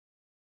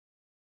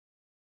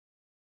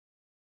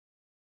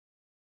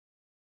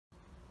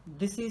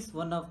This is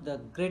one of the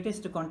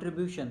greatest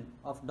contribution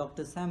of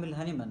Dr. Samuel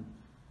Hahnemann,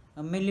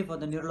 mainly for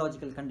the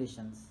neurological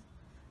conditions.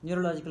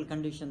 Neurological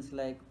conditions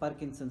like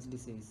Parkinson's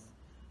disease,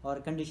 or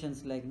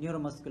conditions like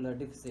neuromuscular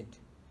deficit,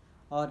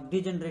 or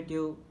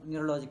degenerative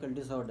neurological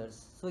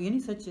disorders. So any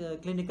such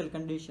clinical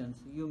conditions,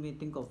 you may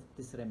think of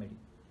this remedy.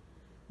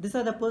 These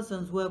are the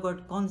persons who have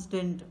got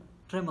constant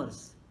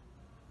tremors,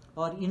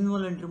 or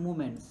involuntary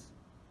movements,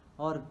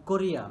 or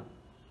chorea,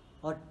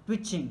 or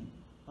twitching,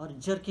 or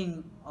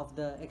jerking of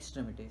the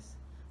extremities.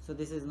 So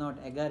this is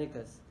not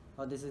agaricus,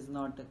 or this is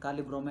not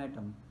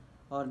calibromatum,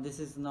 or this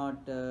is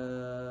not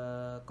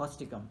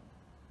causticum,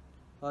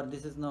 or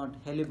this is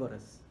not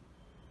helleborus.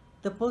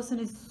 The person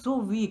is so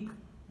weak,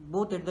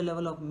 both at the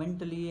level of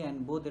mentally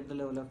and both at the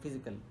level of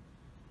physical.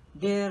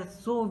 They are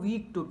so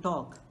weak to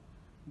talk.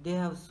 They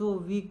are so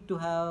weak to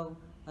have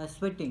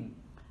sweating.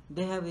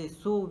 They have a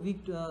so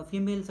weak.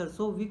 Females are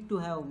so weak to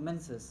have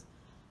menses.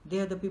 They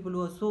are the people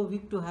who are so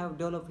weak to have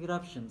develop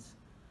eruptions.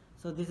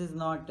 So this is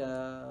not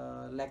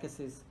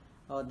lachesis,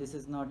 or this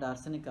is not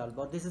arsenic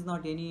alba, or this is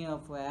not any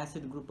of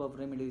acid group of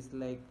remedies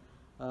like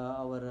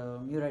our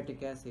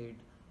muriatic acid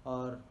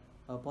or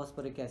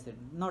phosphoric acid,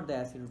 not the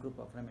acid group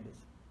of remedies.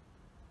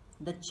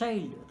 The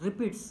child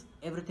repeats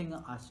everything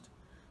asked.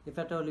 If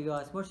at all you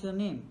ask, what's your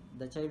name?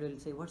 The child will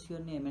say, what's your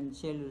name? And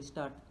the child will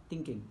start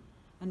thinking.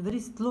 And very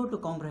slow to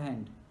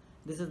comprehend.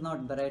 This is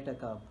not Baraita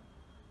carb.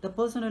 The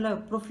person will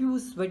have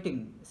profuse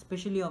sweating,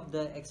 especially of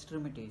the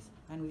extremities,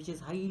 and which is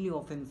highly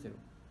offensive.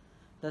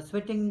 The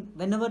sweating,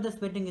 whenever the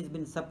sweating has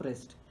been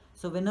suppressed,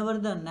 so whenever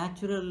the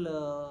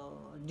natural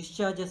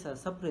discharges are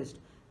suppressed,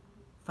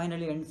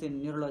 finally ends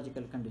in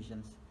neurological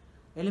conditions.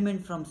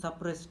 Element from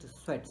suppressed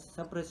sweats,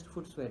 suppressed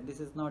foot sweat. This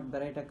is not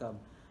Baraita carb.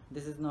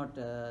 This is not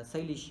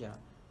silicea.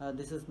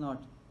 This is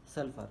not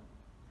sulfur.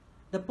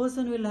 The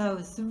person will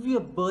have severe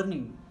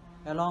burning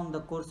along the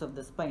course of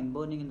the spine,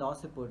 burning in the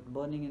occiput,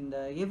 burning in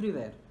the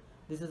everywhere.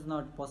 This is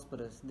not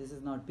phosphorus. This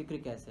is not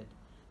picric acid.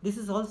 This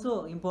is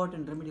also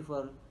important remedy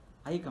for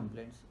eye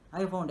complaints.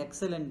 I found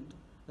excellent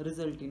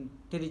result in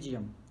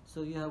pterygium.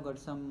 So you have got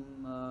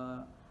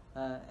some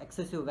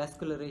excessive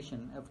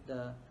vascularization of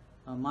the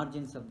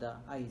margins of the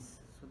eyes.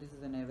 So this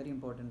is a very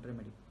important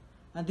remedy.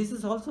 And this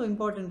is also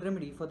important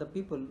remedy for the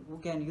people who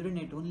can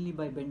urinate only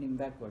by bending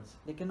backwards.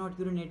 They cannot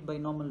urinate by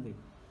normal way.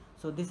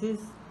 So this is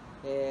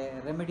a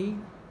remedy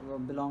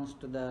belongs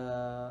to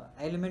the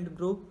element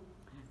group,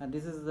 and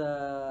this is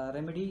the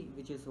remedy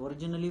which is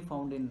originally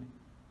found in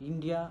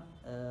India,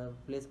 a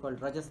place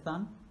called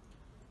Rajasthan.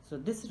 So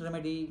this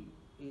remedy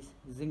is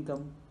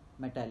Zincum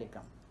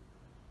Metallicum.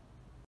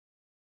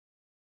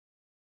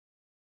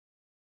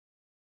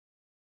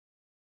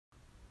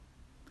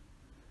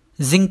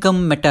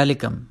 Zincum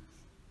Metallicum.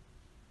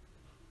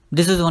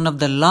 This is one of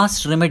the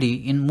last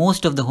remedy in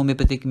most of the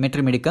homeopathic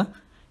metromedica,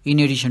 in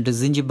addition to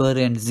gingiber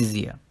and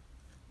zizia.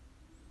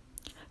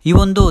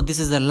 Even though this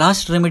is the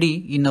last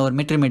remedy in our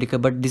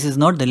metromedica, but this is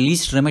not the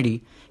least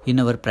remedy in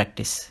our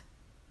practice.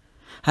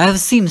 I have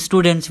seen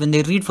students, when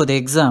they read for the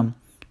exam,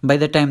 by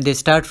the time they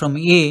start from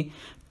A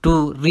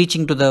to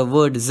reaching to the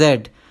word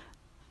Z,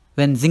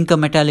 when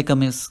Zincum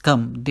Metallicum is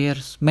come, they are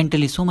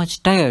mentally so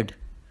much tired.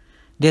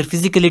 They are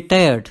physically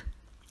tired.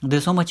 They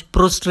are so much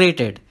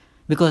prostrated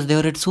because they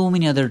are at so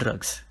many other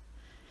drugs.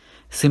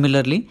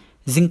 Similarly,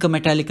 Zincum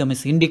Metallicum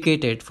is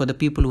indicated for the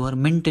people who are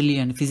mentally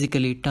and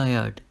physically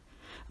tired.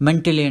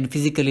 Mentally and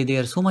physically they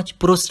are so much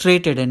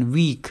prostrated and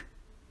weak.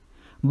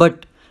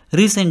 But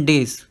recent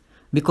days,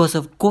 because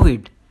of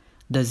COVID,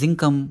 the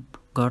Zincum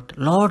got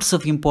lots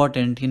of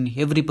importance in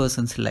every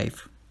person's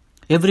life.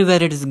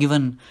 Everywhere it is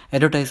given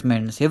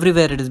advertisements,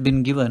 everywhere it has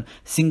been given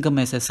Zincum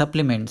as a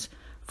supplements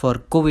for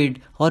COVID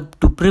or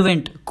to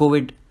prevent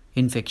COVID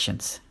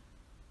infections.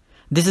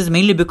 This is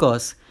mainly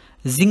because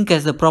zinc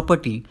has the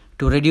property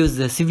to reduce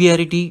the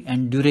severity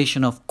and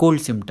duration of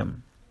cold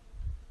symptom.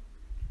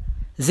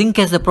 Zinc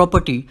has the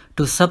property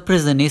to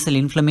suppress the nasal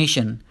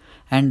inflammation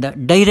and the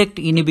direct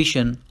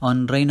inhibition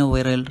on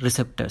rhinoviral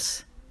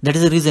receptors. That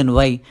is the reason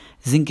why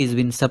zinc is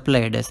been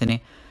supplied as an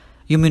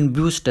immune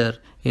booster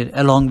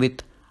along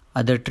with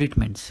other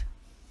treatments.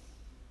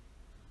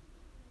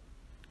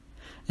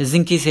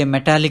 Zinc is a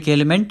metallic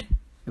element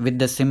with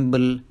the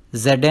symbol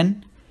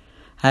Zn,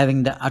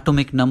 having the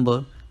atomic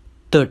number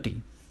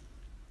 30.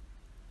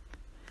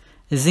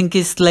 Zinc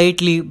is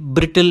slightly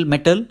brittle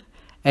metal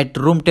at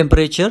room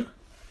temperature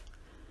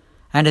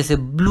and has a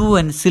blue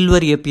and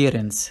silvery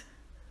appearance.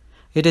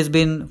 It has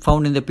been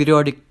found in the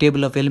periodic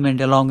table of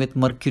elements along with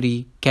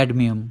mercury,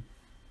 cadmium.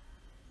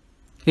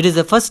 It is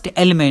the first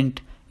element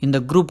in the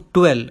group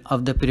 12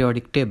 of the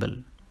periodic table.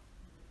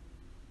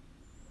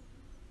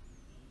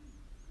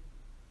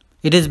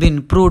 It has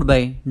been proved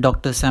by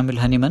Dr. Samuel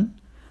Hahnemann.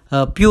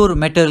 Pure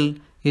metal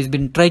is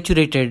been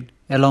triturated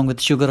along with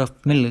sugar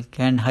of milk,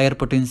 and higher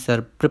potencies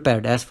are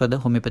prepared as per the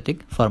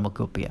homeopathic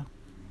pharmacopoeia.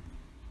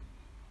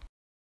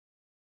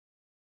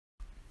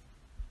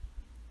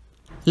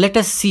 Let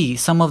us see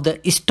some of the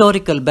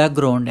historical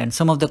background and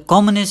some of the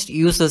commonest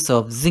uses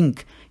of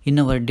zinc in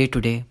our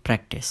day-to-day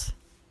practice.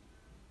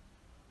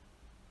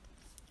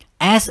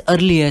 as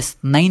early as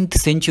 9th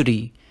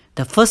century,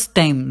 the first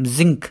time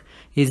zinc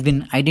is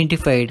been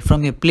identified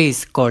from a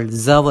place called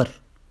Zawar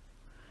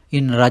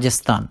in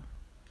Rajasthan.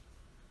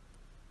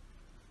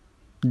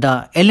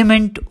 The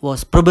element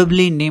was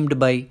probably named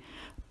by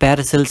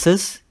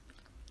Paracelsus,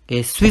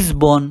 a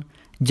Swiss-born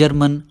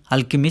German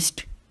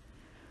alchemist,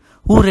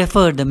 who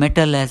referred the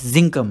metal as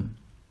zincum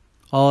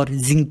or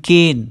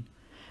zincane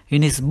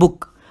in his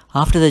book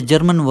after the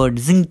German word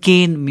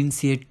zincane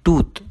means a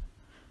tooth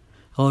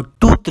or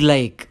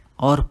tooth-like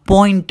or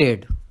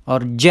pointed or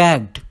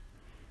jagged.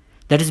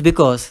 That is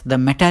because the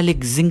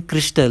metallic zinc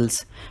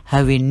crystals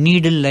have a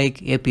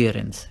needle-like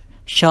appearance,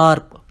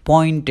 sharp,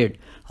 pointed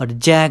or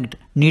jagged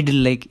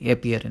needle-like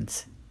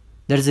appearance.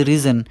 That is the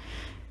reason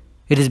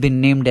it has been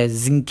named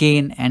as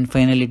zincane and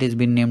finally it has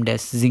been named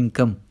as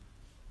zincum.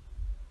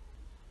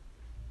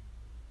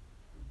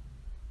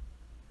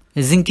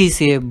 Zinc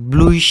is a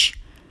bluish,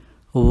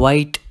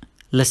 white,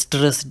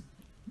 lustrous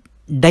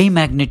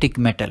dimagnetic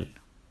metal.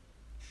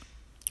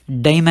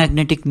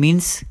 Dimagnetic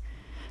means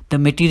the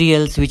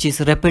materials which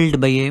is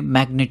repelled by a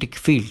magnetic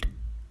field.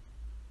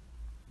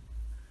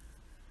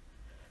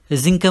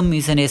 Zincum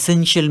is an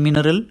essential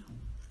mineral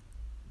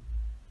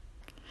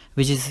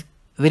which is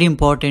very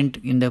important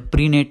in the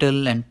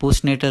prenatal and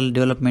postnatal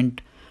development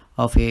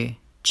of a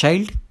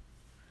child.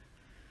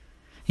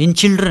 In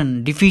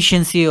children,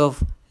 deficiency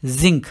of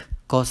zinc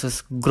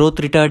causes growth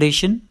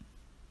retardation,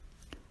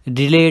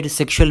 delayed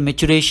sexual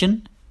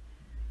maturation.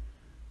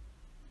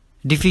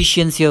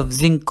 Deficiency of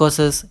zinc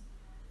causes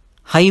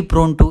high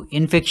prone to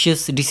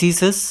infectious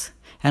diseases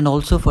and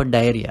also for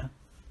diarrhea.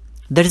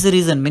 That is the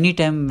reason many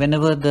times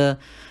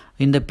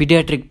in the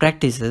pediatric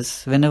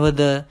practices, whenever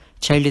the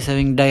child is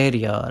having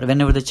diarrhea or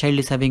whenever the child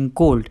is having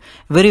cold,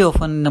 very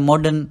often in the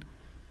modern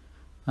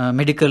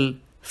medical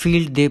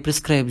field they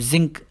prescribe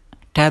zinc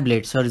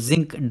tablets or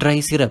zinc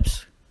dry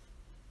syrups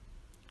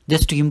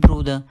just to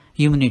improve the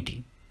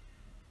immunity.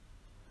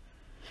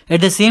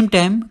 At the same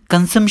time,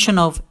 consumption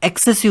of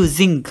excessive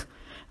zinc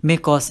may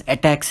cause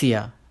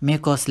ataxia, may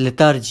cause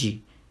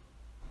lethargy.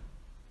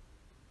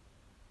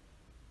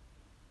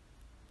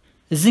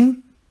 Zinc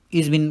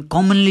is been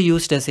commonly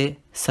used as a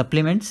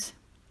supplements.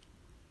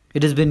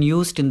 It has been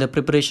used in the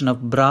preparation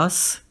of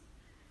brass.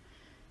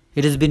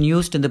 It has been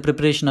used in the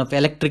preparation of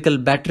electrical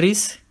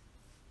batteries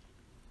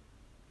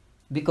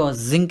because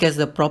zinc has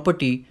the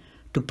property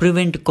to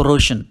prevent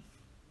corrosion.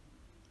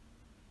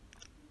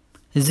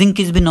 Zinc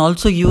has been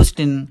also used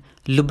in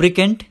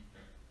lubricant,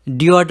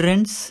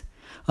 deodorants,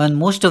 and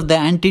most of the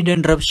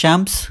anti-dandruff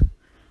shampoos,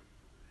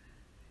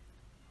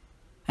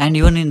 and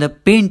even in the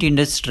paint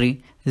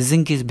industry,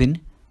 zinc has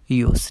been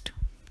used.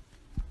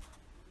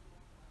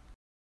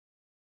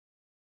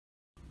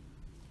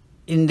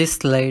 In this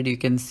slide, you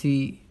can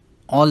see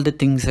all the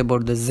things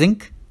about the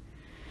zinc.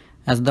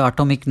 As the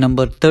atomic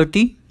number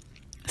 30,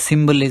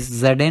 symbol is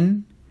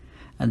Zn,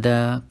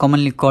 and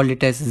commonly called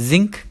it as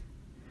zinc.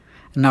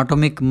 An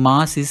atomic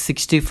mass is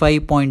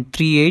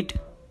 65.38.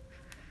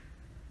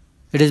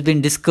 It has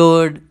been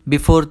discovered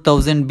before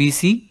 1000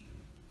 BC.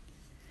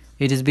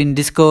 It has been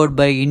discovered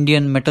by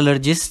Indian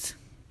metallurgists.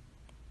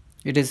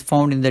 It is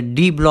found in the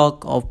D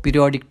block of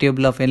periodic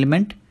table of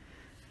element.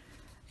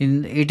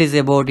 It is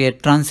about a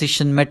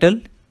transition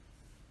metal.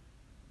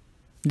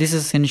 This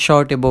is in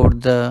short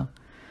about the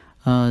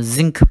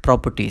zinc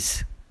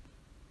properties.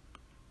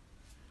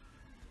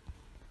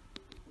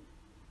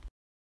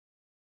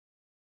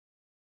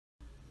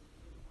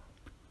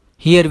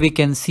 Here we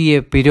can see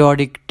a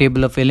periodic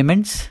table of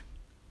elements,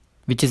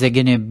 which is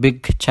again a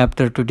big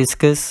chapter to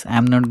discuss. I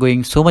am not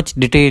going so much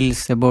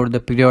details about the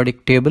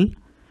periodic table.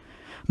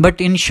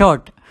 But in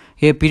short,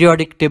 a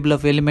periodic table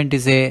of element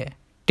is a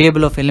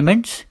table of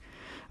elements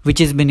which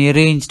has been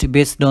arranged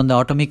based on the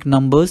atomic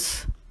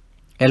numbers,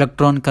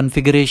 electron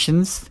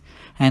configurations,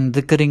 and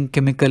recurring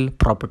chemical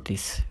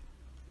properties.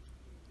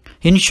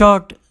 In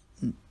short,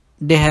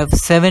 they have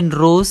 7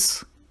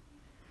 rows.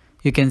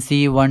 You can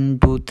see 1,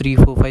 2, 3,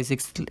 4, 5,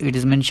 6. It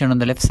is mentioned on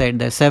the left side.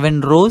 There are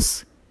 7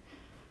 rows.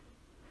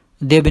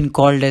 They have been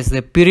called as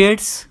the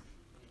periods.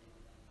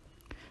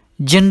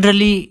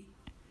 Generally,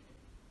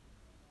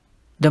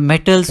 the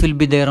metals will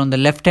be there on the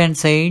left hand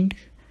side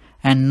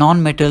and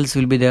non-metals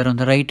will be there on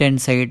the right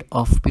hand side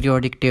of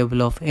periodic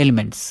table of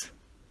elements.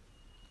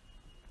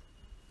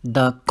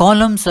 The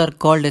columns are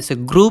called as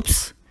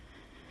groups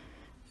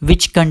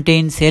which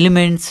contains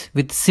elements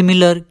with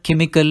similar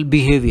chemical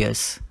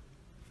behaviors.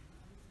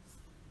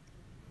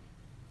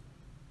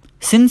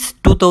 Since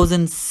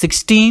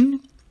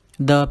 2016,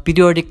 the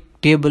periodic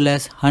table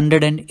has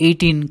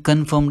 118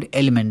 confirmed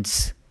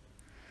elements.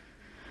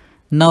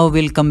 Now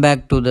we'll come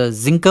back to the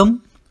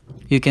zincum.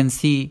 You can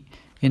see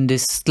in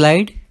this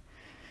slide.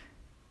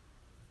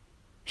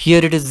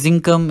 Here it is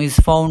zincum is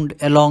found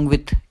along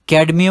with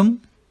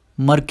cadmium,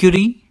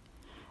 mercury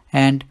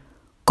and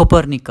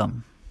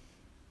coppernicum.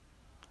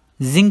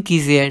 Zinc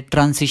is a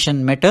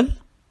transition metal.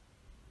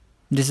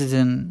 This is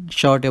in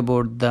short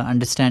about the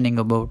understanding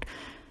about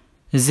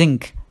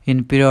zinc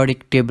in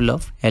periodic table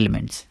of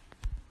elements.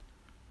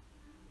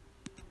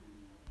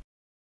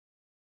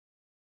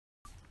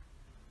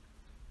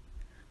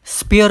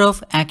 sphere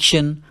of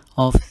action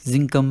of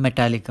Zincum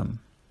Metallicum.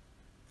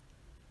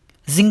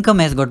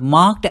 Zincum has got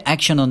marked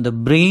action on the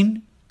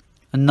brain,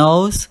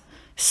 nerves,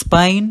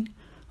 spine,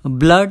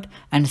 blood,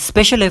 and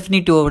special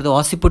affinity over the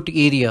occiput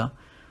area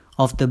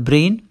of the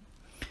brain.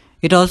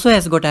 It also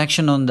has got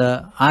action on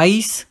the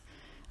eyes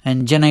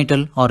and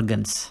genital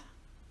organs.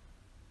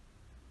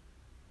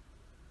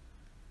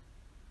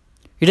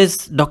 It is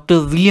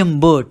Dr. William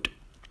Burt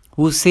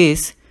who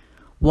says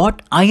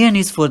what iron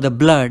is for the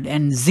blood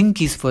and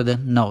zinc is for the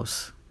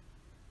nerves.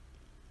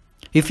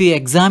 If we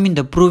examine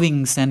the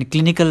provings and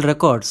clinical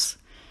records,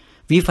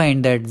 we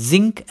find that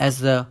zinc has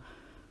the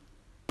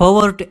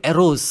power to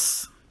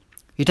arouse.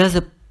 It has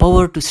a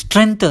power to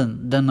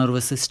strengthen the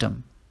nervous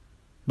system.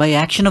 By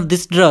action of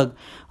this drug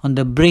on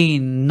the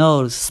brain,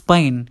 nerves,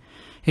 spine,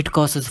 it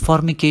causes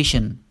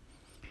formication.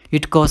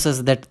 It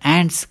causes that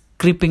ants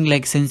creeping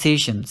like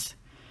sensations,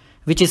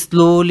 which is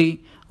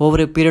slowly over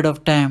a period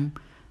of time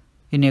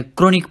in a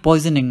chronic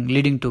poisoning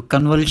leading to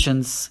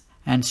convulsions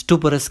and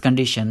stuporous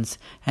conditions,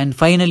 and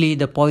finally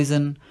the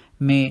poison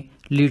may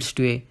leads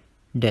to a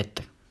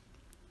death.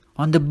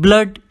 On the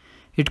blood,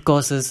 it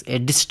causes a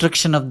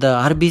destruction of the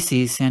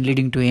RBCs and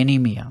leading to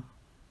anemia.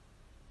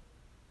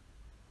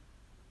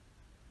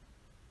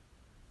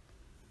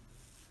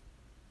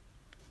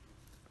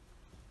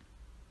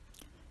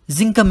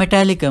 Zincum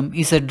Metallicum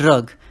is a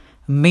drug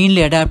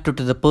mainly adapted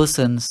to the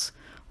persons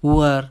who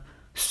are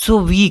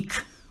so weak,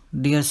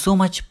 they are so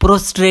much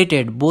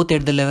prostrated both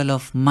at the level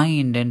of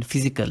mind and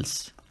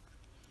physicals.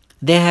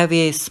 They have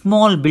a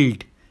small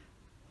build.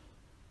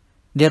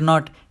 They are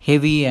not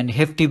heavy and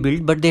hefty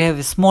build, but they have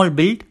a small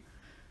build.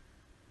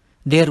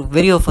 They are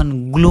very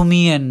often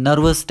gloomy and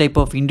nervous type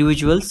of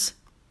individuals.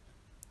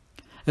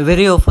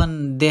 Very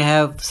often they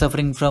have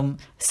suffering from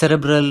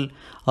cerebral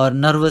or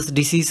nervous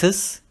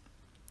diseases,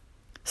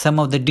 some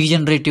of the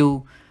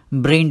degenerative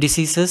brain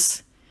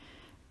diseases.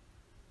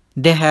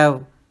 They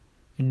have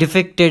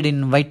defected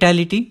in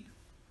vitality.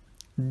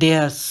 They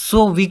are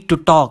so weak to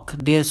talk.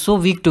 They are so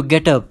weak to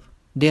get up.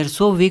 They are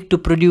so weak to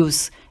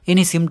produce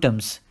any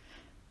symptoms.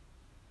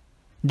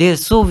 They are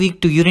so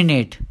weak to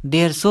urinate.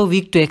 They are so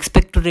weak to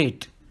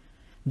expectorate.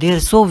 They are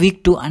so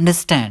weak to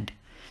understand.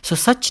 So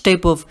such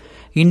type of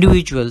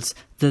individuals,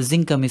 the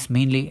zincum is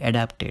mainly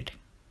adapted.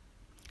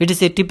 It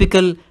is a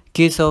typical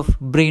case of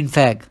brain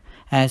fag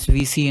as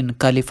we see in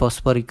Kali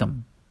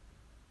phosphoricum.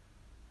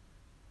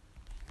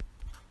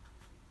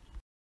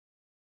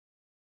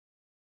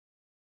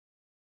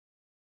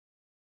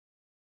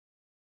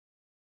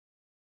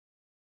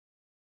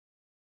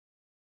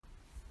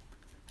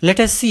 Let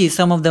us see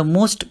some of the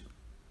most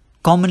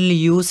commonly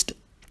used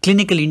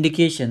clinical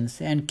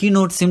indications and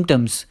keynote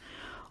symptoms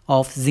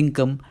of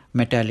Zincum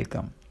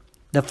Metallicum.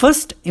 The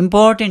first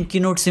important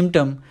keynote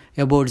symptom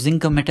about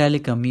Zincum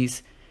Metallicum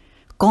is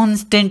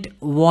constant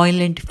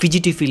violent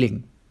fidgety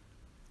feeling,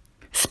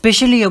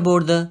 especially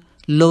about the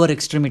lower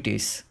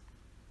extremities.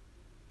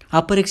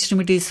 Upper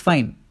extremity is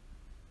fine,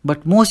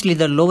 but mostly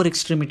the lower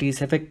extremity is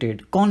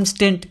affected.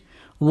 Constant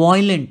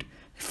violent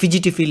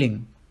fidgety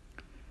feeling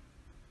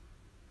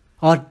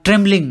or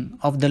trembling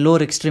of the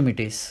lower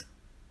extremities,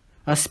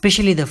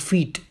 especially the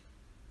feet,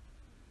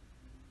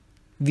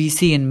 we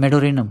see in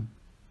medorinum.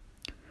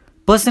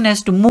 Person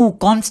has to move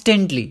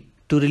constantly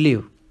to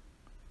relieve,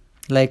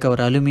 like our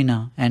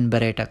alumina and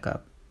baryta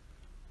cup.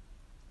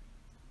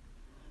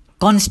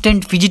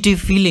 Constant fidgety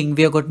feeling,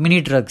 we have got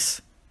many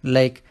drugs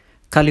like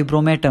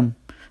calibromatum,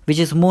 which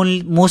is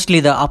mostly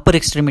the upper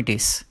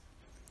extremities.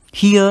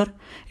 Here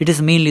it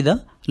is mainly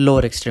the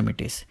lower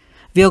extremities.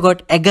 We have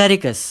got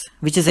agaricus,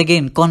 which is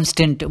again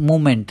constant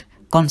movement,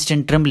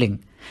 constant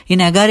trembling. In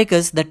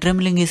agaricus, the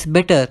trembling is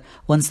better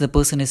once the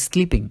person is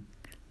sleeping.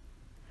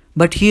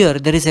 But here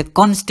there is a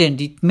constant,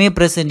 it may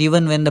present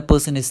even when the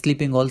person is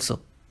sleeping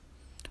also.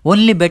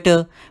 Only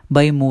better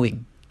by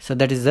moving. So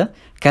that is the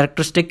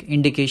characteristic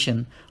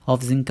indication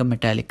of Zincum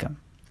Metallicum.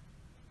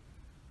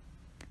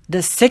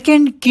 The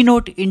second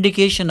keynote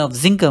indication of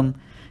zincum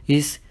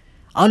is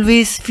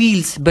always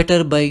feels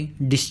better by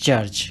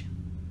discharge.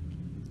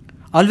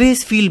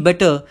 Always feel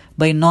better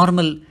by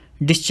normal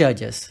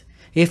discharges.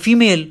 A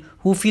female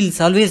who feels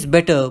always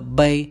better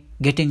by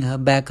getting her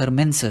back her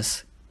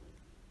menses.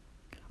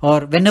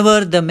 Or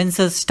whenever the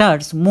menses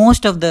starts,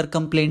 most of their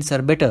complaints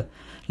are better,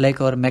 like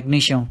our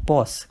magnesium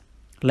pause,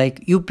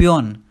 like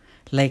upion,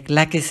 like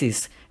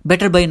lachesis,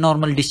 better by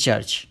normal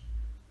discharge.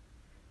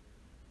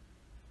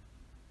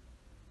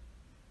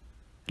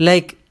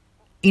 Like,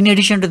 in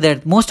addition to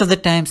that, most of the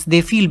times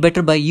they feel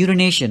better by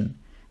urination,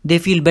 they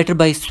feel better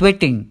by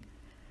sweating,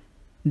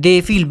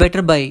 they feel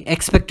better by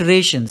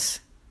expectorations.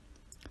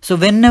 So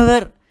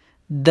whenever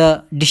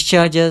the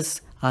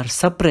discharges are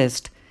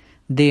suppressed,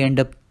 they end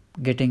up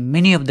getting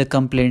many of the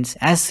complaints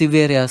as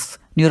severe as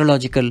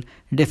neurological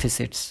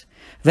deficits.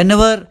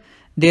 Whenever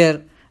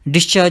their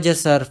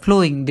discharges are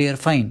flowing, they are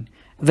fine.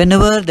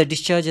 Whenever the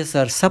discharges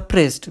are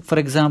suppressed, for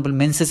example,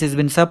 menses has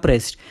been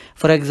suppressed,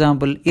 for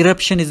example,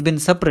 eruption has been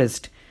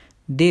suppressed,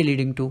 they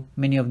leading to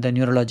many of the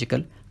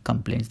neurological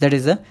complaints. That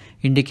is the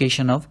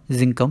indication of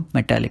Zincum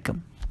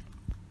Metallicum.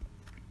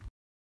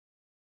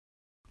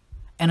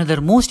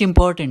 Another most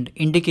important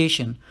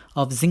indication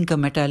of Zincum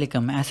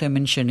Metallicum, as I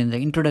mentioned in the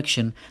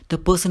introduction, the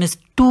person is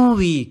too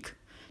weak,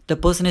 the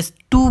person is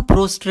too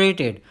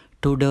prostrated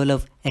to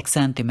develop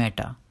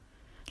exanthemata,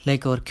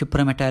 like our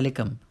Cupra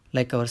Metallicum,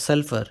 like our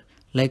sulfur,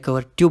 like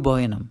our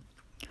tuboinum.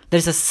 There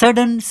is a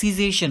sudden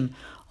cessation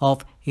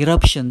of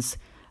eruptions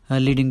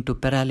leading to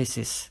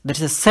paralysis. There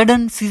is a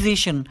sudden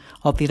cessation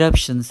of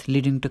eruptions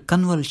leading to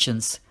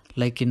convulsions,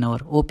 like in our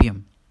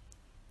opium.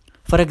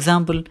 For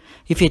example,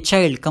 if a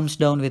child comes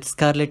down with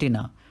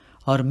scarlatina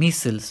or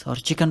measles or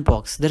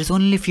chickenpox, there is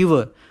only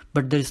fever,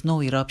 but there is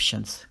no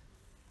eruptions.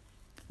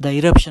 The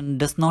eruption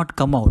does not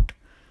come out.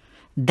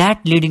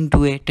 That leading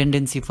to a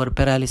tendency for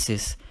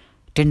paralysis,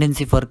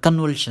 tendency for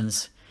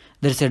convulsions.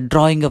 There is a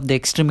drawing of the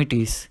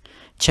extremities.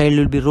 Child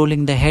will be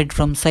rolling the head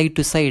from side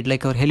to side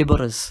like our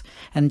Heliborus,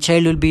 and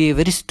child will be a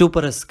very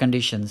stuporous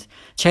conditions.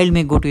 Child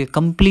may go to a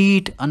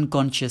complete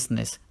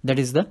unconsciousness. That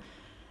is the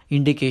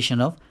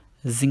indication of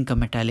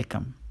Zincum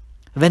Metallicum.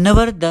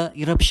 Whenever the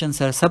eruptions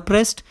are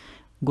suppressed,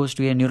 goes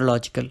to a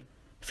neurological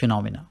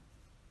phenomena.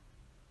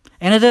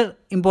 Another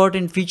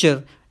important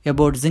feature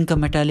about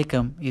Zincum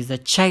Metallicum is the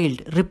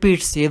child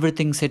repeats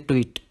everything said to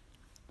it.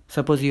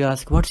 Suppose you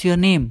ask, what's your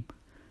name?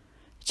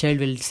 Child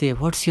will say,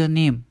 what's your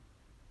name?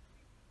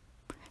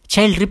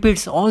 Child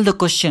repeats all the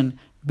question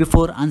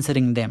before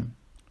answering them.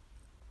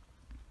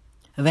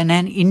 When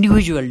an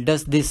individual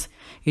does this,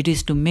 it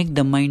is to make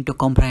the mind to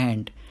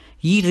comprehend.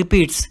 He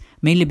repeats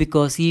mainly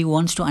because he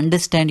wants to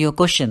understand your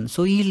question.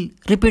 So he will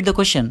repeat the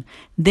question,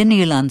 then he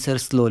will answer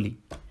slowly.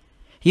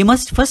 He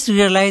must first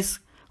realize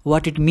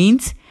what it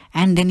means,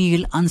 and then he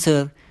will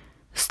answer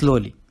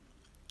slowly.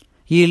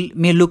 He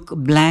may look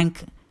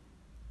blank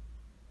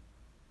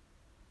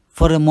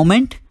for a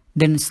moment,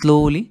 then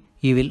slowly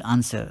he will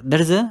answer.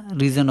 That is the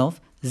reason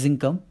of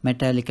Zincum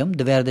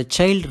Metallicum, where the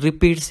child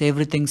repeats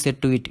everything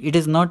said to it. It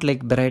is not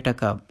like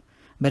Beretacab.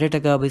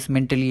 Beretacab is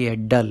mentally a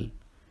dull.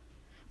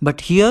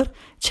 But here,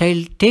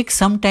 child takes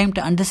some time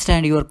to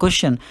understand your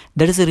question.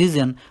 That is the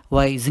reason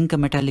why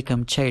Zincum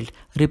Metallicum child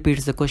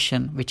repeats the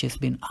question which has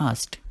been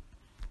asked.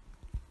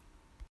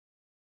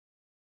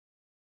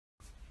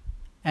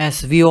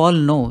 As we all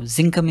know,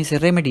 Zincum is a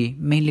remedy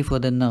mainly for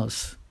the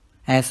nerves.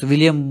 As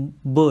William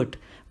Burt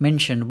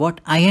mentioned,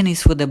 what iron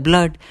is for the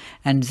blood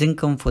and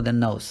Zincum for the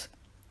nerves.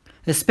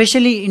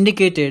 Especially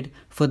indicated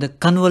for the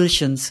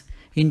convulsions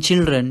in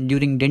children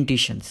during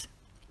dentitions.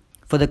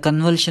 For the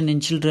convulsion in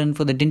children,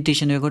 for the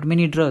dentition, we have got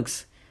many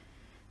drugs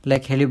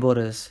like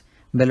Heliborus,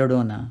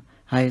 Belladonna,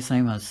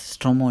 Hyoscyamus,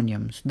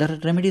 Stramonium. The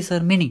remedies are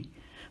many.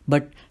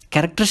 But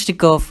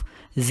characteristic of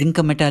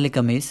Zincum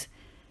Metallicum is,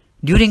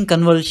 during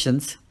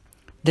convulsions,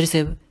 there is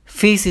a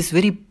face is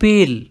very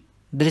pale.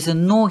 There is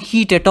no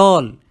heat at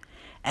all,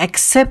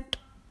 except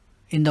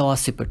in the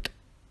occiput.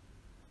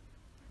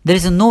 There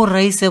is no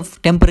rise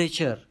of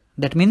temperature.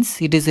 That means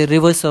it is a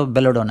reverse of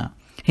Belladonna.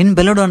 In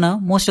Belladonna,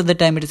 most of the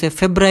time it is a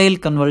febrile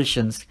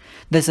convulsions.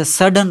 There is a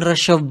sudden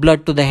rush of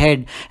blood to the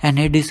head, and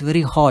head is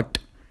very hot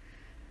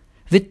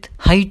with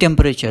high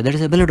temperature. That is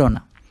a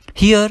Belladonna.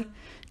 Here,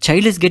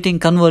 child is getting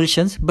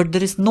convulsions, but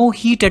there is no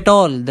heat at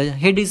all. The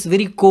head is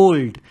very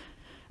cold,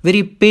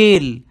 very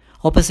pale,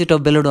 opposite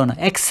of Belladonna,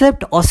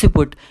 except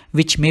occiput,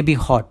 which may be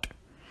hot.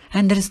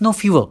 And there is no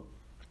fever.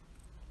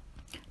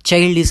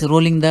 Child is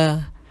rolling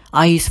the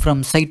eyes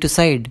from side to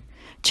side.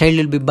 Child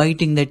will be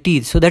biting the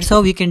teeth. So that's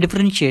how we can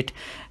differentiate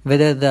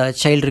whether the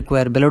child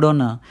require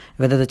Belladonna,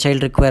 whether the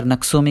child require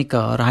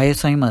Naxomica or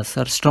Hyoscyamus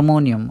or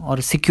Stramonium or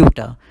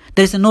Cicuta.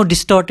 There is no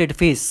distorted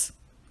face.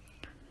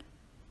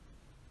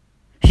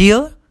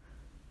 Here,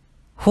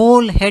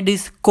 whole head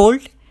is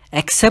cold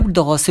except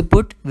the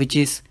occiput, which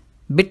is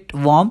bit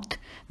warmth.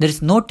 There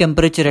is no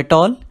temperature at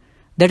all.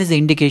 That is the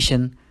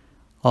indication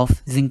of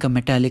Zincum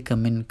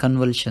Metallicum in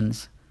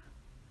convulsions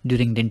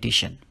during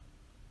dentition.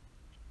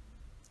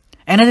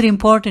 Another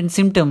important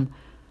symptom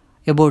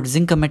about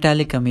Zincum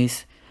Metallicum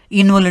is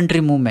involuntary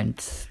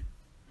movements,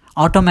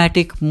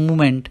 automatic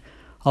movement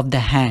of the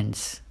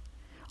hands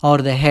or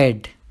the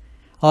head,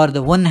 or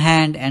the one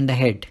hand and the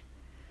head.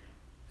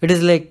 It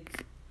is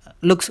like,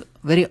 looks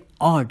very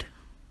odd.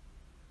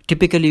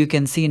 Typically you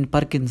can see in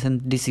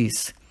Parkinson's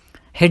disease.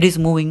 Head is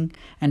moving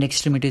and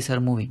extremities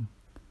are moving.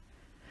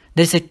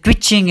 There is a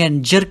twitching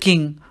and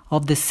jerking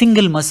of the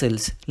single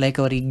muscles like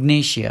our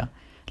Ignatia,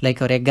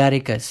 like our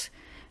Agaricus,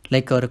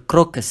 like our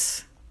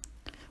crocus.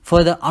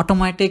 For the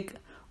automatic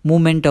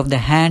movement of the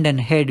hand and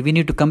head, we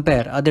need to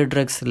compare other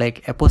drugs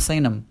like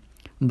Apocynon,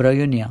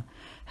 Bryonia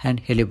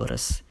and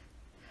Heliborus.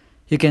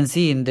 You can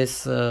see in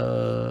this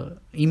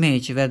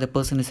image where the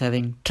person is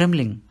having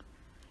trembling,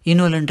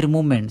 involuntary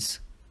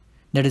movements.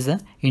 That is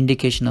the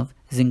indication of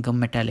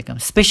Zincum Metallicum,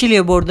 especially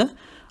about the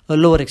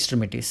lower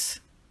extremities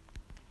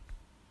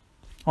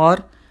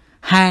or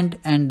hand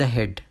and the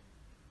head.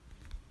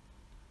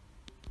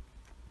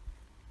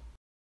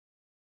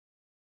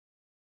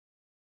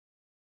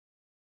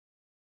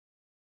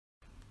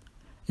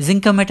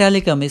 Zincum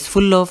Metallicum is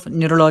full of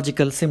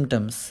neurological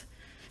symptoms.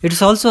 It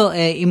is also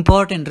an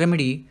important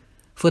remedy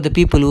for the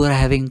people who are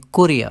having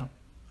chorea.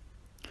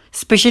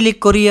 Especially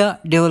chorea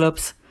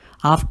develops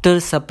after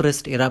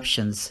suppressed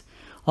eruptions,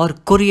 or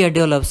chorea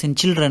develops in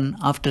children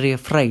after a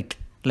fright,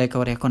 like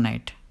our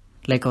aconite,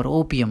 like our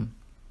opium.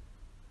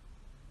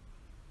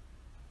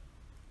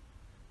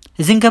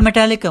 Zincum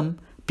Metallicum,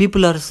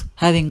 people are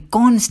having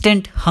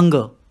constant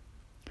hunger,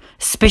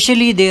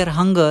 especially their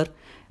hunger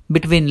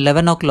between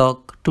 11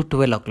 o'clock to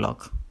 12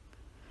 o'clock.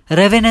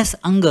 Ravenous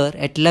hunger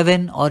at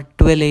 11 or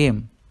 12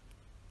 am,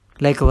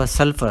 like our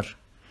sulfur.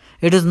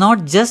 It is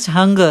not just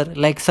hunger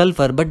like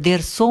sulfur, but they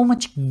are so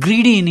much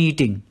greedy in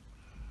eating.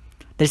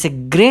 There is a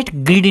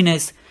great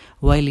greediness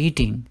while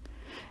eating.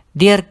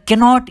 They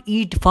cannot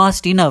eat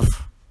fast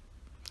enough.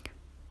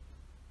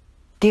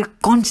 They are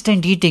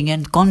constant eating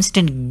and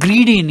constant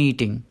greedy in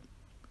eating.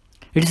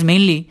 It is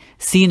mainly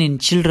seen in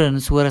children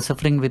who are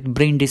suffering with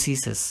brain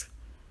diseases.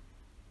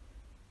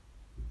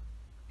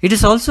 It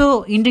is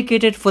also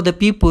indicated for the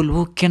people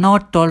who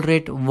cannot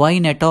tolerate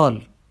wine at all.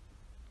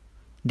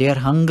 They are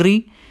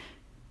hungry,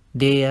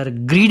 they are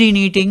greedy in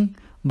eating,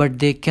 but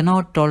they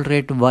cannot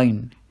tolerate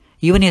wine.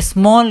 Even a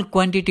small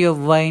quantity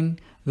of wine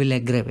will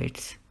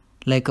aggravate,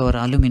 like our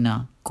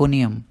alumina,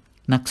 conium,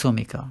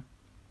 naxomica.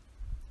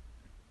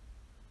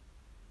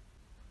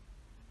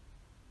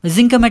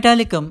 Zincum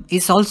Metallicum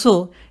is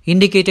also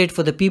indicated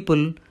for the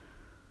people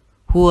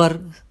who are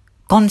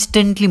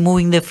constantly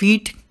moving their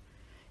feet,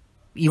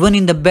 even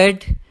in the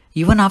bed,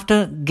 even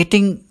after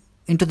getting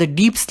into the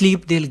deep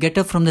sleep, they'll get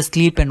up from the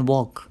sleep and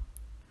walk.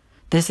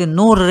 There's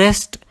no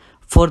rest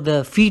for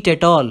the feet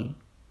at all.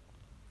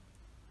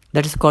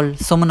 That is called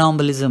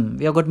somnambulism.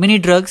 We have got many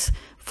drugs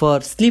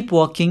for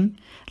sleepwalking,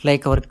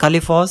 like our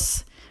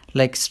califos,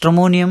 like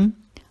stramonium,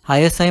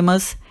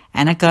 hyoscyamus,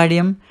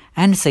 anacardium,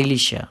 and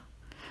silesia.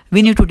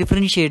 We need to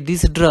differentiate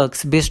these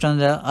drugs based on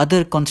the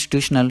other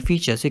constitutional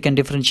features. We can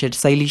differentiate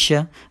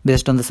silesia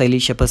based on the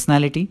silesia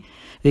personality.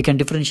 We can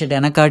differentiate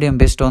anacardium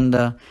based on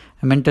the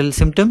mental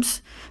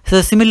symptoms.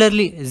 So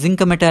similarly,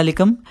 Zincum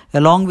Metallicum,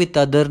 along with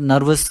other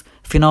nervous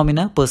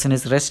phenomena, person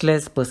is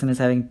restless, person is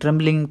having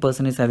trembling,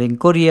 person is having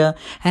chorea,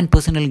 and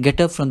person will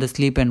get up from the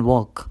sleep and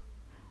walk.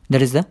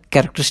 That is the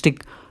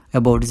characteristic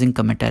about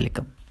Zincum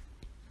Metallicum.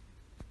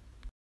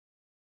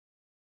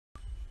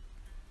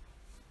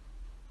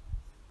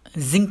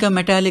 Zincum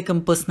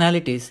Metallicum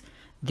personalities,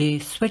 they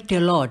sweat a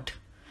lot.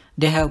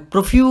 They have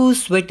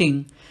profuse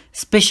sweating,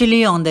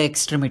 especially on the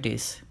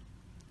extremities.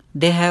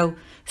 They have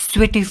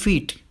sweaty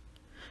feet.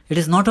 It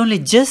is not only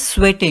just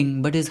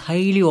sweating, but is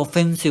highly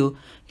offensive.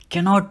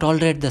 Cannot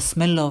tolerate the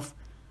smell of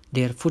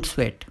their foot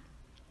sweat.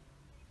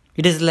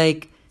 It is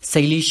like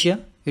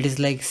silesia, it is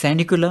like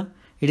sanicula,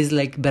 it is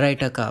like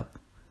Beraita carp.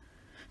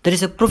 There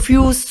is a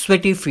profuse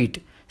sweaty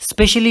feet,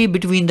 especially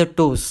between the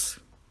toes.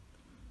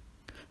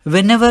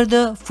 Whenever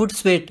the foot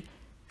sweat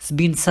has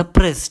been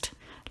suppressed,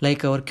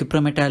 like our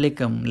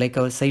Cuprometallicum, like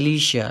our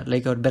silesia,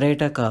 like our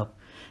Beraita carp,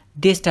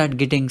 they start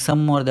getting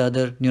some or the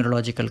other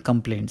neurological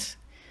complaints,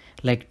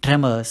 like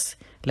tremors,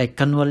 like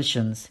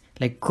convulsions,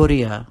 like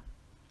chorea.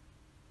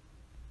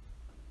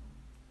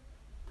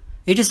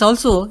 It is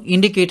also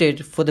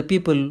indicated for the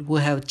people who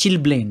have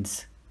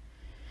chilblains,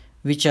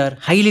 which are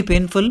highly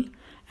painful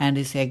and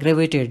is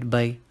aggravated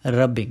by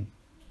rubbing.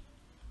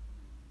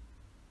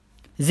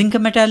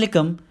 Zincum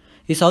Metallicum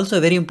is also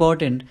a very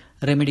important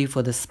remedy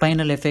for the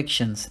spinal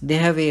affections. They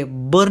have a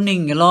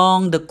burning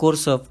along the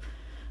course of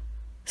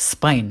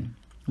spine,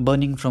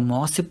 burning from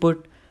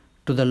occiput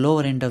to the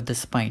lower end of the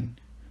spine,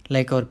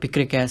 like our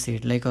picric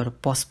acid, like our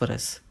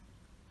phosphorus.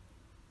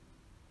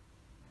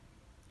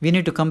 We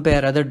need to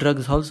compare other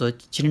drugs also,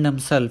 chinidum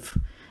sulf.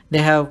 They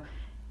have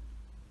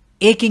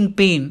aching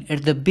pain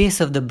at the base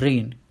of the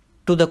brain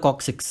to the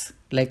coccyx,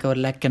 like our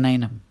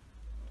lacaninum.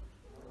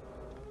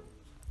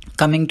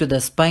 Coming to the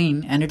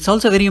spine, and it's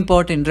also a very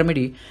important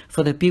remedy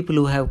for the people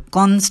who have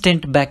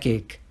constant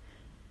backache,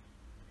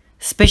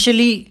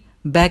 especially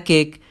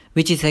backache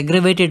which is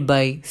aggravated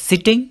by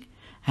sitting,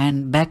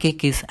 and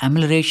backache is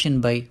amelioration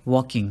by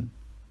walking,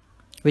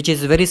 which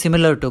is very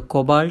similar to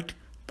cobalt,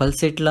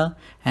 pulsatilla,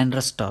 and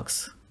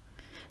rustox.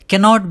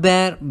 Cannot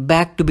bear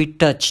back to be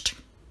touched,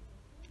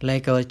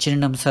 like our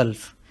chinidum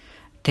sulf,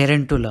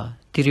 tarantula,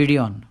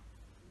 theridion.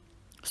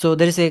 So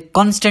there is a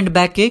constant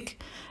backache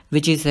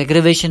which is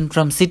aggravation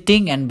from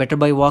sitting and better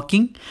by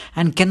walking,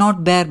 and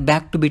cannot bear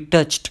back to be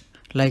touched,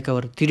 like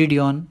our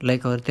theridion,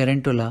 like our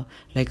tarantula,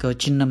 like our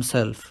chinidum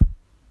sulf.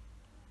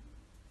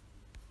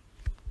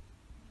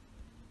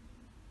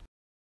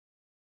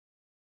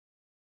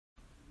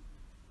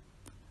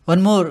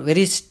 One more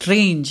very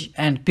strange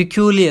and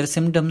peculiar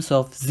symptoms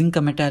of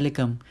Zincum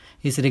Metallicum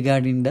is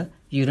regarding the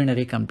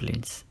urinary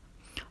complaints,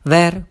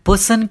 where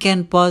person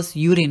can pass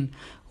urine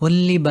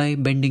only by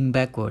bending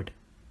backward,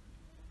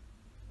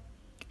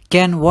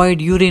 can void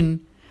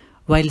urine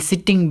while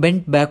sitting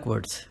bent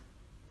backwards.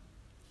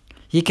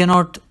 He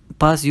cannot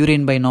pass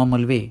urine by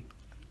normal way.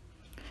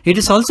 It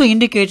is also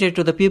indicated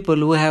to the people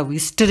who have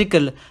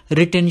hysterical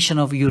retention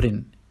of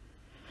urine.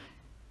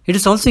 It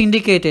is also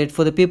indicated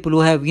for the people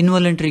who have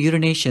involuntary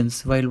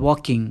urinations while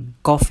walking,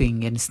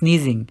 coughing and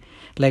sneezing,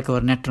 like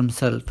our natrum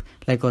sulf,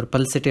 like our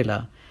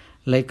pulsatilla,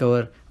 like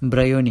our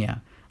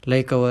bryonia,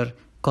 like our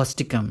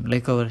causticum,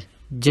 like our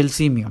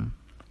gelsemium.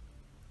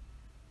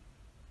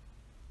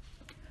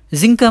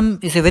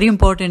 Zincum is a very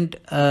important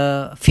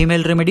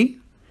female remedy.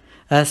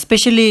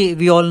 Especially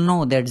we all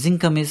know that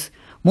zincum is,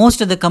 most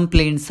of the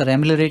complaints are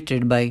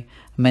ameliorated by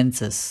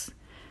menses.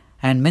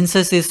 And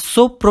menses is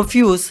so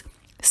profuse,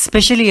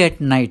 especially at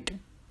night,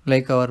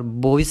 like our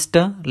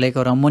bovista, like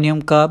our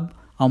ammonium carb,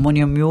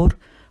 ammonium mure,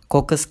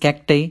 coccus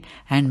cacti,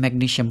 and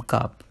magnesium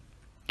carb.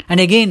 And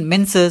again,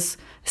 menses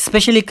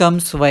especially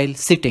comes while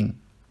sitting,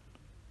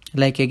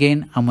 like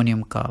again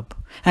ammonium carb.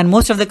 And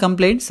most of the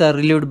complaints are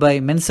relieved by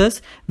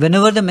menses.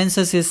 Whenever the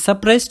menses is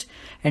suppressed,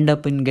 end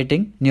up in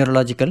getting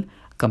neurological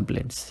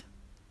complaints.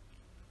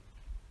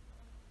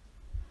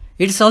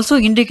 It is also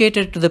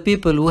indicated to the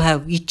people who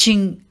have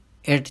itching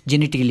at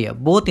genitalia,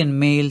 both in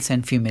males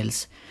and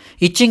females.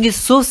 Itching is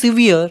so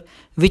severe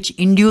which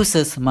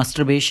induces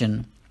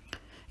masturbation.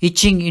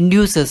 Itching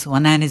induces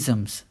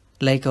onanisms,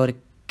 like our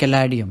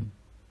caladium.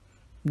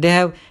 They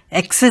have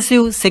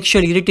excessive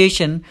sexual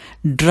irritation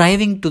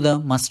driving to the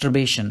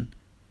masturbation.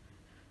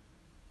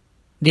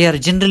 They are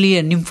generally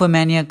a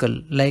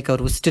nymphomaniacal, like our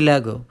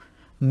Ustilago,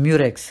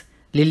 Murex,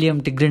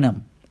 Lilium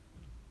tigrinum.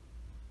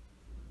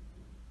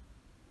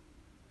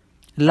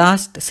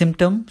 Last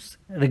symptoms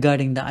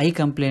regarding the eye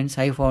complaints,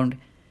 I found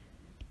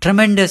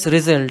tremendous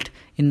result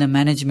in the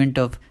management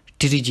of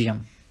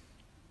pterygium.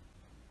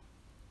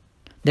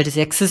 That is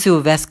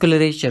excessive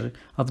vasculature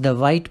of the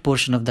white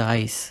portion of the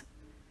eyes,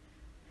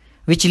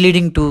 which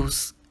leading to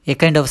a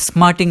kind of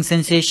smarting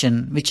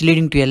sensation, which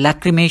leading to a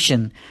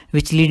lacrimation,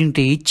 which leading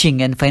to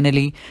itching, and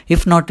finally,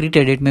 if not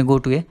treated, it may go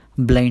to a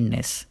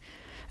blindness.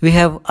 We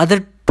have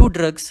other two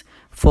drugs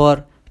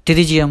for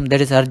pterygium,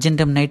 that is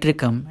argentum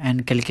nitricum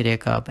and calcarea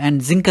carb.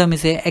 And zincum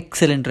is an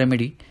excellent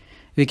remedy.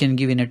 We can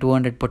give in a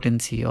 200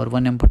 potency or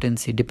 1 m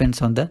potency,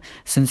 depends on the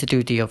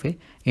sensitivity of a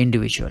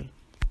individual.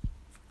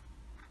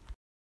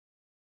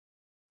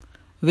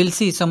 We'll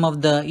see some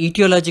of the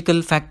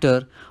etiological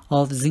factor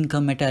of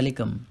Zincum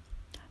Metallicum.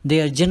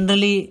 They are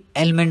generally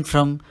ailment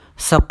from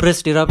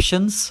suppressed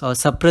eruptions or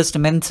suppressed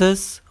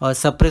menses or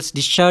suppressed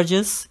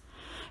discharges,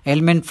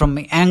 ailment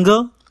from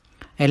anger,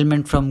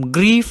 ailment from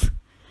grief,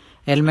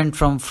 ailment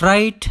from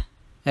fright,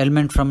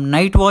 ailment from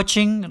night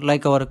watching,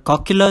 like our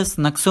cocculus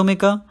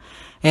noxomica,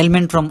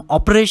 ailment from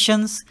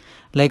operations,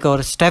 like our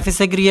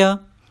staphysagria,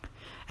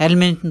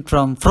 ailment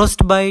from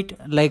frostbite,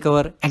 like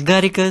our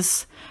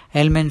agaricus,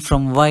 ailment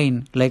from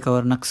wine, like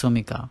our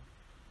noxomica.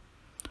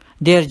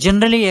 They are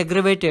generally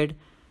aggravated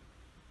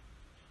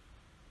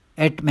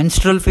at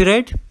menstrual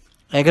period,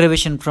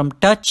 aggravation from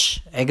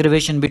touch,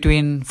 aggravation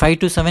between 5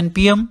 to 7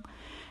 p.m.,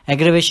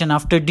 aggravation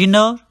after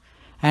dinner,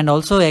 and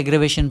also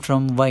aggravation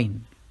from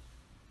wine.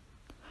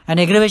 And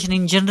aggravation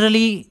in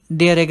generally,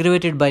 they are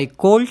aggravated by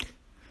cold,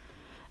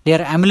 they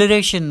are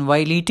amelioration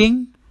while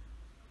eating,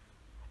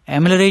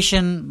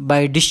 amelioration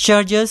by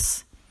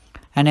discharges,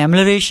 and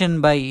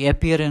amelioration by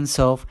appearance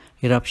of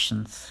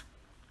eruptions.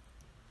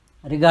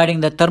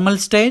 Regarding the thermal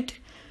state,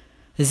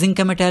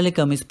 Zincum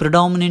Metallicum is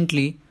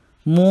predominantly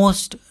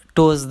most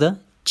towards the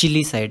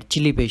chilly side,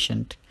 chilly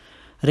patient.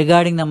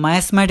 Regarding the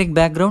miasmatic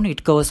background,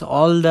 it covers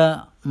all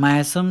the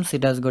miasms.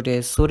 It has got a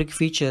psoric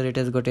feature, it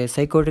has got a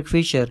psychotic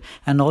feature,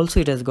 and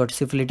also it has got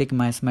syphilitic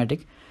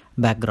miasmatic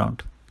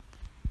background.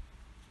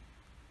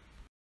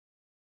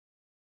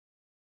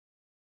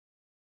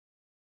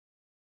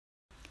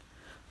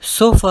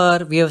 So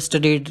far, we have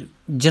studied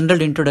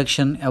general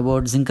introduction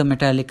about Zincum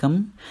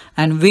Metallicum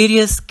and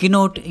various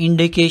keynote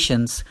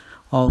indications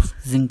of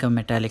Zincum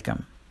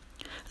Metallicum.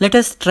 Let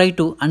us try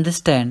to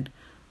understand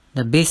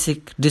the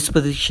basic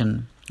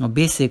disposition or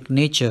basic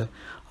nature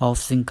of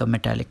Zincum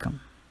Metallicum.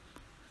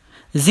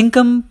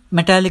 Zincum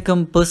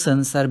Metallicum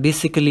persons are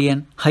basically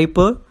an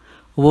hyper,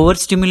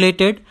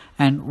 overstimulated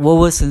and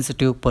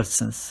oversensitive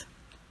persons.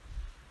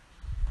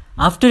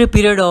 After a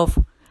period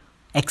of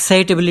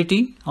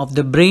excitability of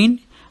the brain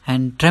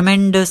and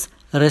tremendous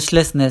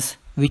restlessness,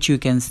 which you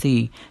can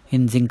see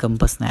in Zincum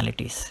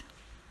personalities.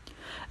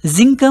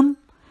 Zincum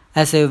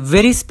has a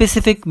very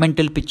specific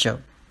mental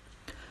picture.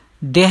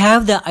 They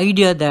have the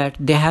idea that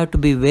they have to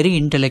be very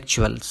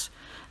intellectuals,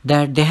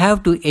 that they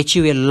have to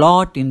achieve a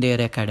lot in their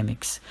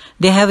academics.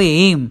 They have an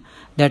aim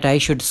that I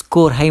should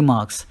score high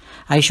marks,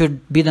 I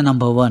should be the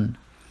number one.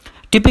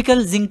 Typical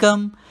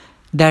Zincum,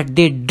 that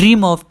they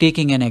dream of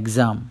taking an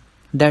exam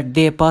that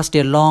they passed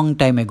a long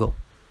time ago.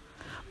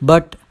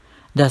 But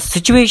the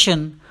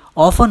situation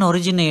often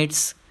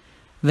originates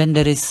when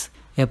there is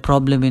a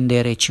problem in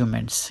their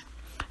achievements,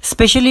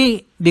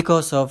 especially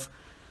because of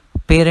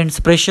parents'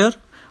 pressure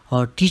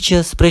or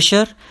teachers'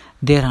 pressure.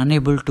 They are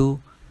unable to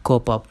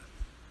cope up.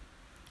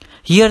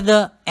 Here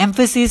the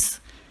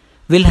emphasis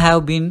will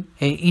have been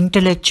an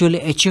intellectual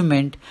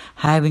achievement,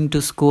 having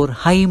to score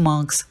high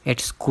marks at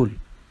school.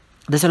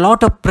 There's a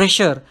lot of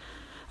pressure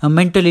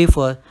mentally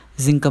for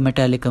Zincum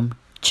Metallicum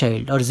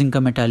child or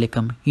Zincum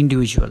Metallicum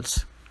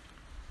individuals.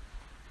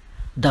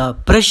 The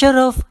pressure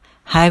of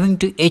having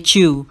to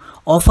achieve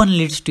often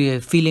leads to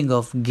a feeling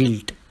of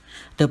guilt.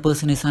 The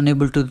person is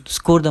unable to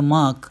score the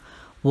mark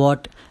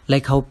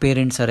like how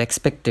parents are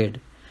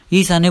expected. He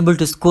is unable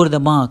to score the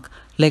mark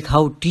like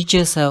how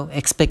teachers have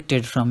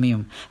expected from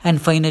him,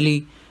 and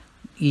finally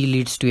he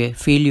leads to a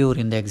failure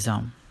in the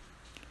exam.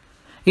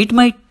 It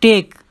might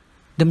take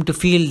them to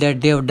feel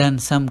that they have done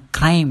some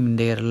crime in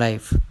their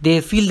life.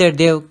 They feel that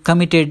they have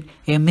committed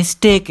a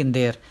mistake in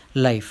their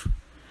life.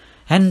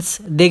 Hence,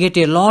 they get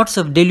a lots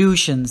of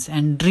delusions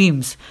and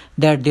dreams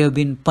that they have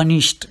been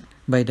punished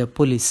by the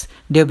police,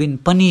 they have been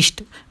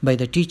punished by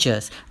the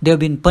teachers, they have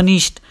been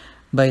punished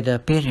by the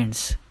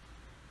parents.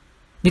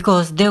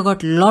 Because they have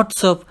got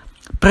lots of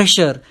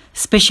pressure,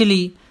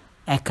 especially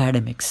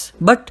academics.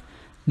 But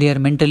they are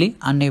mentally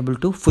unable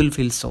to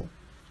fulfill so.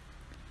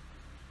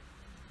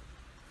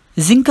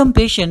 Zincum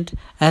patient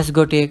has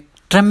got a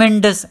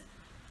tremendous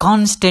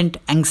constant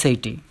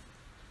anxiety,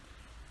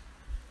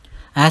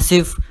 as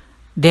if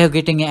they are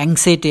getting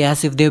anxiety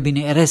as if they have been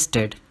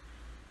arrested.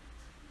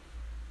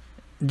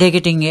 They are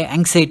getting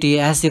anxiety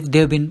as if they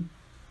have been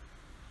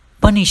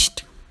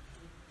punished.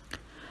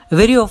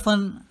 Very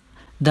often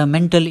the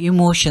mental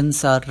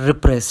emotions are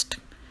repressed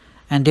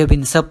and they have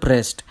been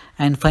suppressed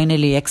and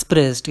finally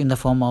expressed in the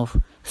form of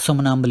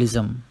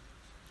somnambulism.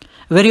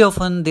 Very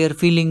often their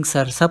feelings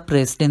are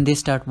suppressed and they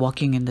start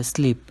walking in the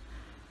sleep.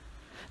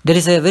 There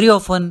is a very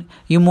often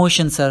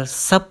emotions are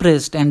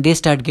suppressed and they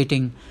start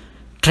getting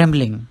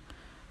trembling.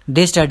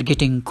 They start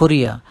getting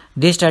chorea.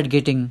 They start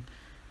getting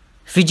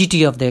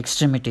fidgety of the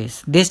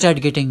extremities. They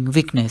start getting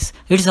weakness.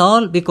 It's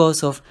all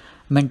because of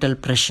mental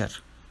pressure.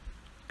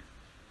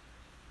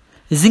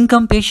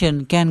 Zincum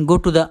patient can go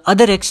to the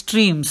other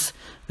extremes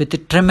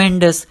with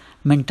tremendous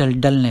mental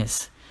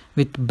dullness,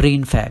 with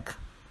brain fag.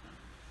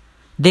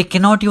 They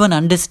cannot even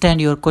understand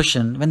your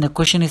question. When the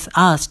question is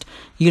asked,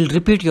 you'll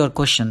repeat your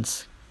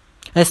questions.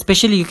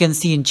 Especially you can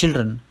see in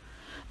children.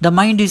 The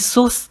mind is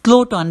so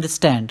slow to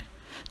understand.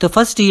 So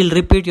first he'll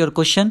repeat your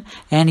question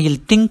and he'll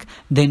think,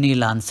 then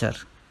he'll answer.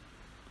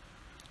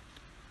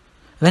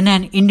 When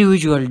an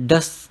individual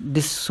does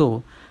this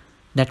so,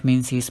 that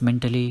means he is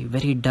mentally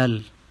very dull.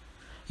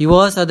 He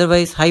was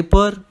otherwise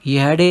hyper, he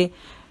had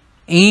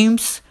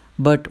aims,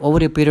 but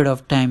over a period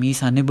of time he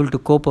is unable to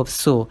cope up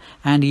so,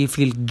 and he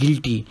feels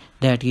guilty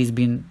that he's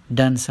been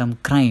done some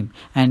crime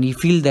and he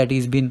feels that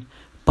he's been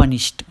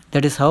punished.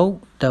 That is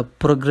how the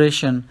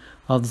progression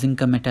of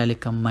Zincum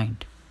Metallicum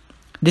mind.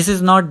 This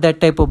is not that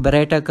type of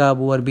Beretta cab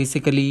who are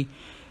basically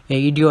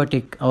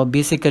idiotic or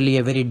basically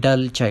a very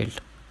dull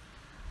child.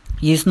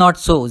 He is not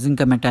so,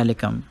 Zincum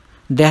Metallicum.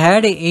 They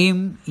had an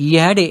aim, he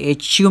had an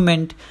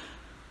achievement,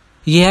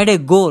 he had a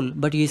goal,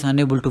 but he is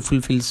unable to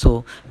fulfill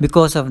so.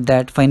 Because of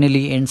that,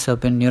 finally ends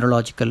up in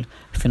neurological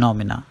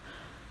phenomena.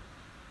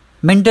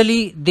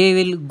 Mentally, they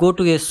will go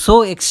to a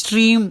so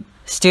extreme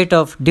state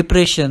of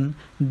depression,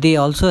 they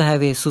also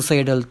have a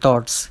suicidal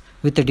thoughts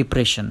with a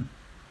depression.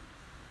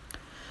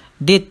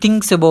 They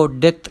think about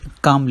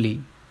death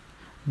calmly,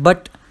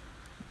 but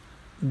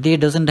they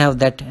doesn't have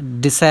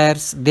that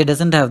desires, they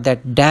doesn't have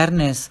that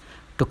dareness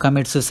to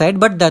commit suicide,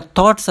 but the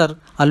thoughts are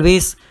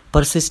always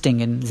persisting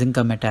in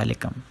Zincum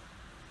Metallicum.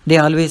 They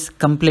always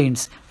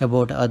complains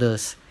about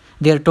others.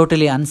 They are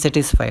totally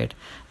unsatisfied.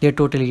 They are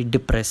totally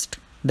depressed.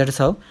 That is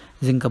how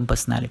Zincum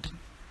personality.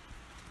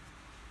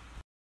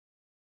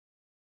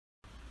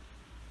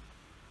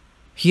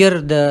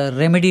 Here the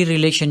remedy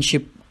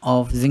relationship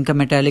of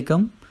Zincum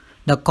Metallicum.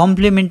 The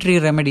complementary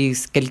remedy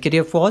is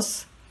calcarea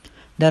phos.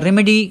 The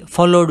remedy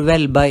followed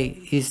well by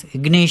is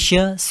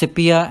ignatia,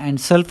 sepia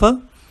and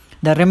sulfur.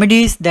 The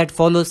remedies that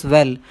follows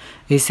well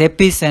is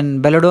epis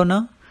and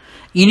belladonna.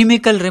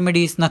 Inimical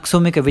remedy is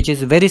naxomica, which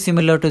is very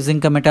similar to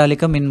Zincum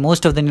Metallicum in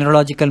most of the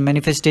neurological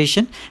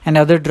manifestation, and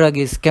other drug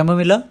is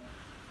chamomilla.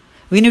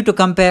 We need to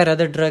compare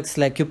other drugs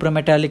like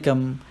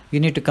cuprometallicum, you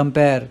need to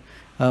compare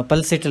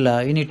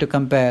pulsatilla, you need to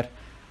compare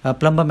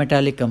plumber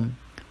metallicum.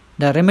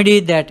 The remedy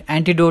that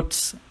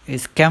antidotes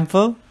is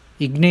camphor,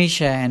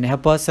 ignatia and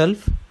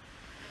hepasulf.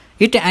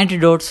 It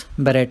antidotes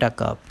Beretta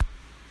carb.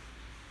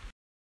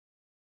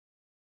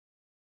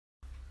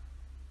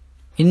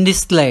 In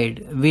this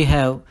slide, we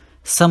have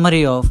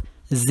summary of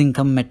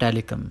Zincum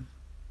Metallicum.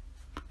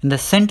 In the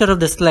center of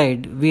the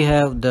slide, we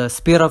have the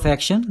sphere of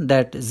action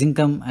that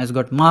Zincum has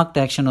got marked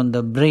action on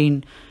the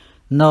brain,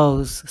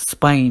 nerves,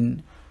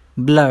 spine,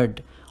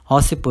 blood,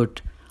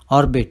 occiput,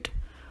 orbit.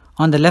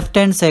 On the left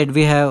hand side,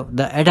 we have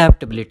the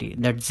adaptability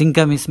that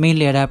Zincum is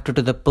mainly adapted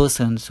to the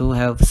persons who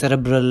have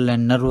cerebral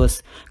and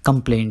nervous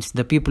complaints,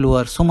 the people who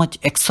are so much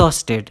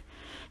exhausted,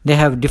 they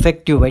have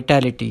defective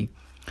vitality,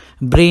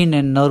 brain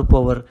and nerve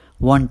power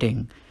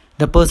wanting.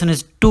 The person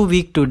is too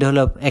weak to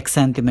develop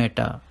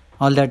exanthemata.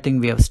 All that thing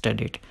we have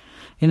studied.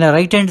 In the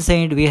right hand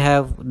side, we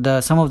have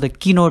some of the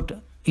keynote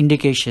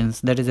indications,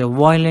 that is a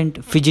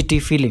violent fidgety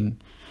feeling,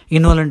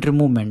 involuntary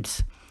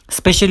movements,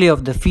 especially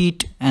of the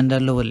feet and the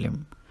lower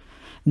limb.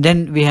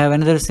 Then we have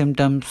another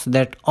symptoms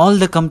that all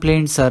the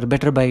complaints are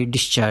better by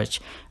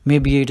discharge.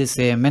 Maybe it is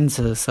a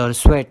menses or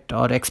sweat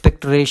or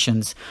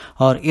expectorations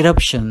or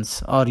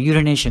eruptions or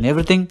urination.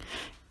 Everything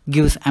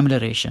gives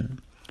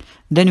amelioration.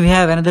 Then we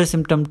have another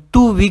symptom,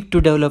 too weak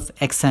to develop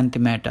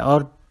exanthemata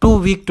or too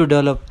weak to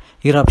develop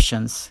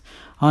eruptions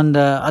On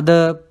the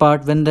other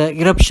part, when the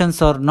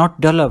eruptions are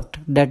not developed,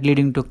 that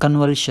leading to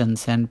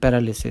convulsions and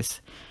paralysis.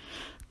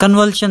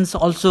 Convulsions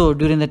also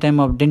during the time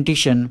of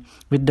dentition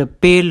with the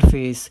pale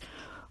face,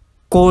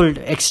 cold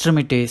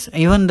extremities,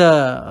 even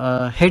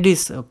the head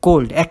is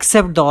cold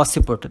except the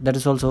occiput, that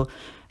is also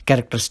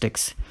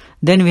characteristics.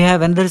 Then we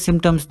have another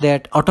symptoms,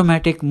 that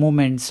automatic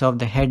movements of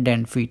the head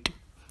and feet.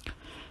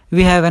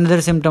 We have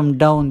another symptom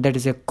down, that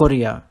is a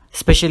chorea,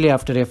 especially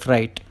after a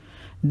fright.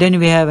 Then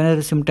we have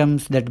another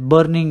symptoms, that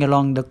burning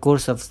along the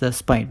course of the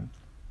spine,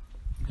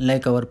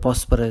 like our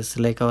phosphorus,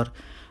 like our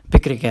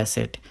picric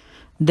acid.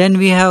 Then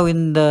we have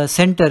in the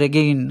center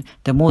again,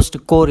 the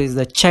most core is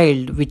the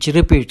child which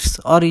repeats,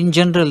 or in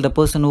general the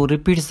person who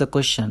repeats the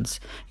questions.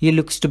 He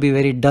looks to be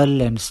very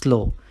dull and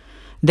slow.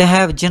 They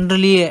have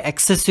generally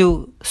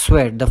excessive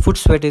sweat. The foot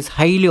sweat is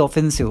highly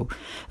offensive.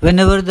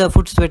 Whenever the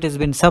foot sweat has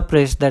been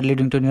suppressed, that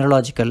leading to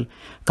neurological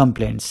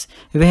complaints.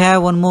 We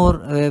have one more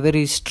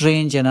very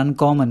strange and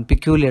uncommon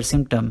peculiar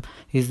symptom,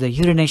 is the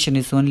urination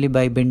is only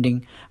by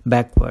bending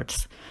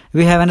backwards.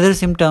 We have another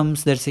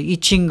symptoms, that's a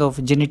itching of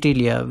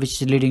genitalia,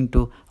 which is leading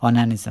to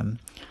onanism.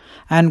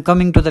 And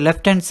coming to the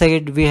left hand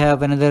side, we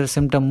have another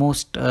symptom,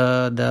 most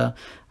the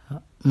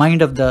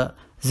mind of the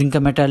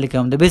Zincum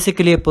Metallicum. They're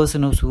basically a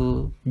person who's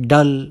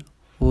dull,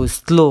 who's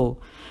slow,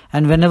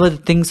 and whenever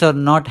things are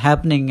not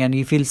happening and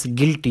he feels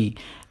guilty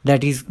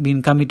that he's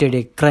been committed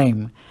a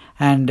crime.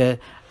 And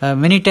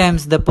many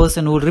times the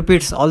person who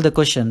repeats all the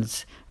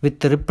questions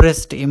with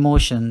repressed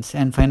emotions,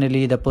 and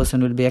finally the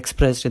person will be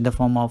expressed in the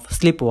form of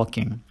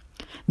sleepwalking.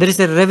 There is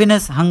a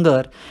ravenous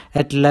hunger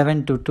at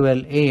 11 to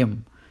 12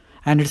 a.m.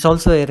 and it's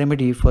also a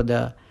remedy for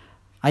the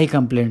eye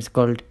complaints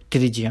called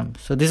pterygium.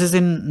 So this is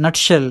in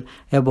nutshell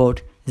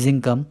about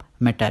Zincum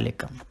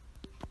Metallicum.